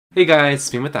Hey guys,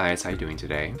 Spin with Eyes, how you doing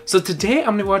today? So today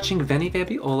I'm going to be watching Vanny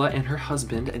Vabiola and her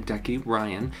husband, Decky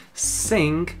Ryan,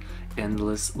 sing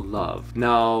Endless Love.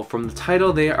 Now, from the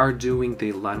title, they are doing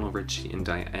the Lionel Richie and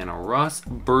Diana Ross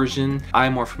version.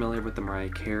 I'm more familiar with the Mariah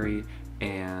Carey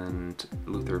and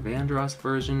Luther Vandross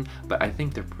version, but I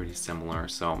think they're pretty similar,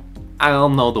 so I'll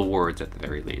know the words at the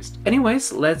very least.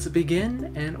 Anyways, let's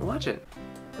begin and watch it.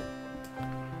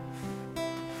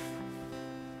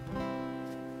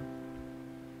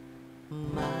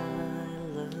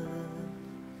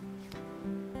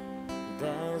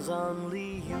 There's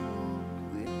only you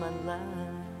in my life,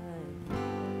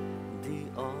 the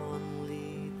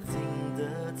only thing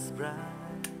that's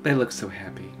bright. They look so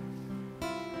happy.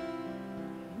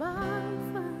 My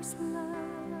first love,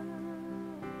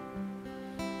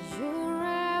 you're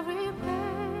every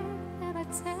breath that I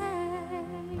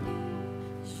take,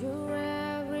 you're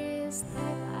every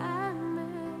step I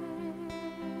make,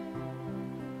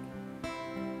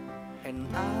 And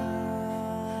I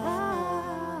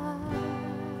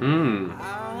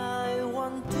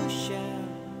want to share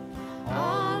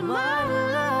all my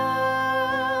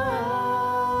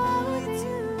love with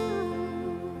you.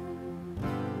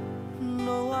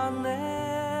 No one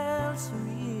else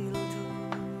will do.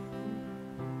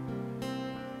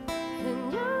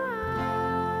 and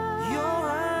Your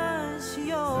eyes,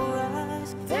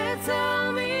 they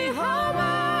tell me how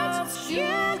much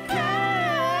you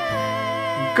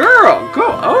care. Girl,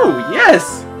 go! Oh,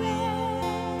 yes!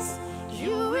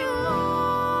 You will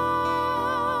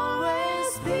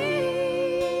always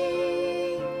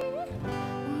be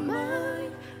my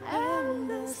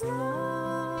endless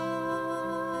love.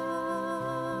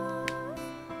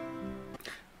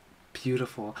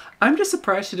 Beautiful. I'm just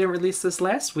surprised she didn't release this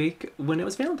last week when it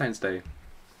was Valentine's Day.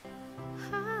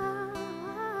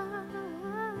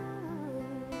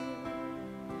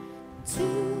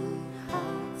 Two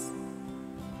hearts,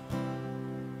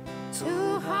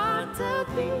 two hearts that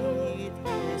beat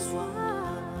as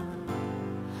one.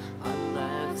 Our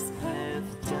lives have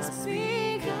just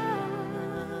begun.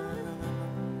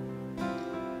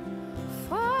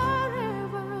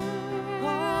 Forever,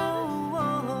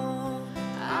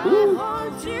 I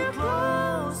hold you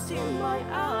close in my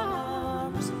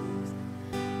arms.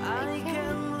 I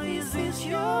can't resist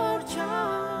your charms.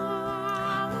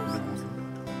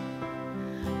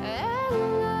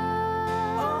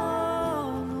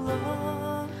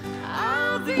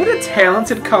 What a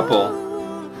talented couple.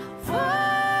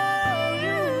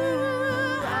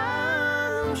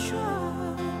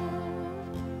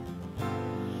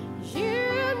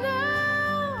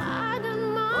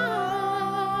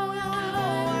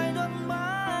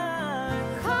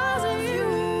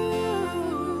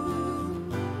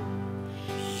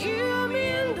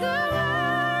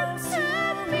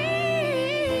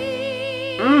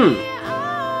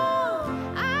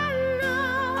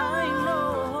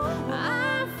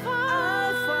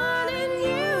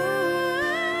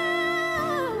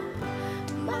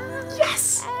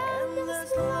 Yes!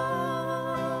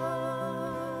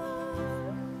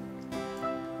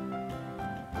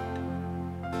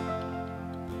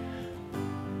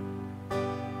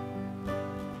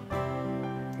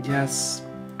 Yes.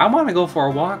 I want to go for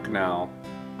a walk now.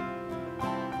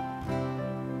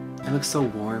 It looks so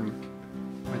warm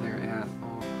where they're at.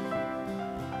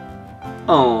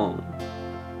 Oh.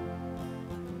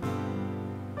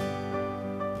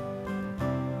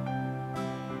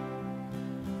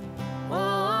 Oh.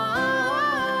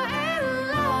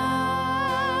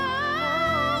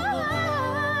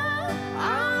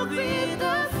 I'll be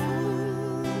the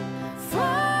fool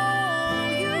for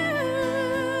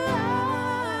you,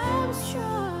 I'm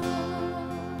sure.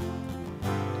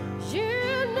 You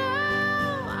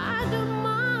know I don't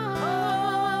mind.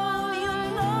 Oh, you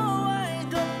know I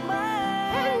don't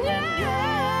mind. And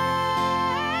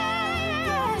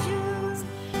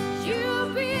you'll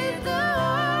be the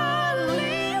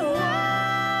only one,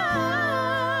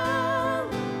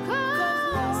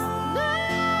 'cause no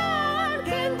one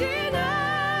can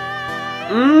deny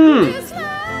this love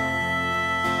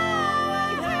I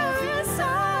have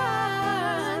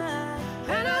inside,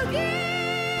 and I'll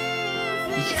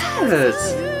give it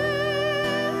Yes! to you.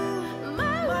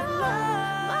 My love,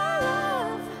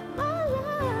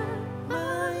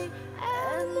 my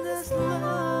endless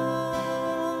love.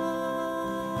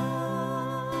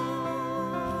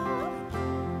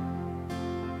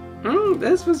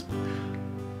 This was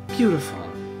beautiful.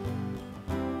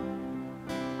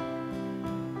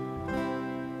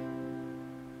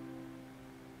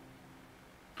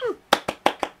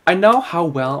 I know how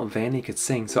well Vanny could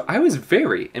sing, so I was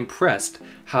very impressed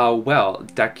how well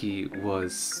Decky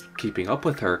was keeping up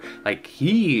with her. Like,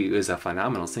 he is a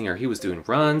phenomenal singer. He was doing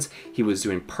runs, he was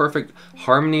doing perfect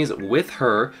harmonies with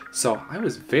her, so I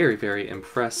was very, very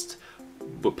impressed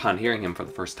upon hearing him for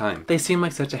the first time. They seem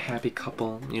like such a happy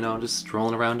couple, you know, just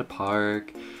strolling around the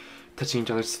park, touching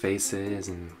each other's faces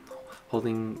and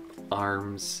holding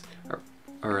arms,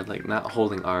 or like not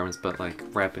holding arms, but like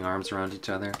wrapping arms around each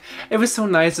other. It was so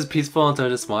nice and peaceful to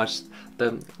just watch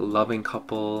the loving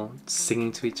couple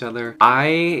singing to each other.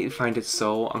 I find it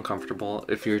so uncomfortable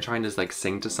if you're trying to like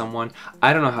sing to someone.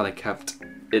 I don't know how they kept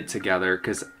it together,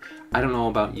 because I don't know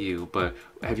about you, but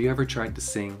have you ever tried to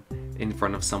sing in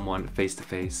front of someone face to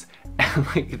face?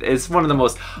 Like, it's one of the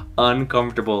most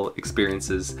uncomfortable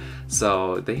experiences.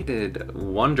 So they did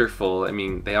wonderful. I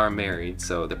mean, they are married,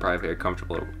 so they're probably very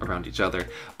comfortable around each other,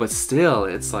 but still,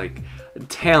 it's like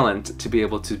talent to be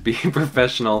able to be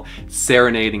professional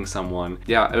serenading someone.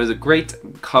 Yeah, it was a great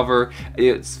cover.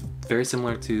 It's very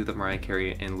similar to the Mariah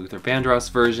Carey and Luther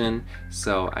Vandross version,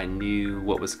 so I knew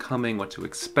what was coming, what to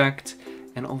expect,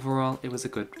 and overall it was a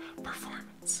good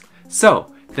performance.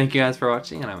 So thank you guys for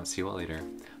watching, and I will see you all later.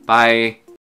 Bye.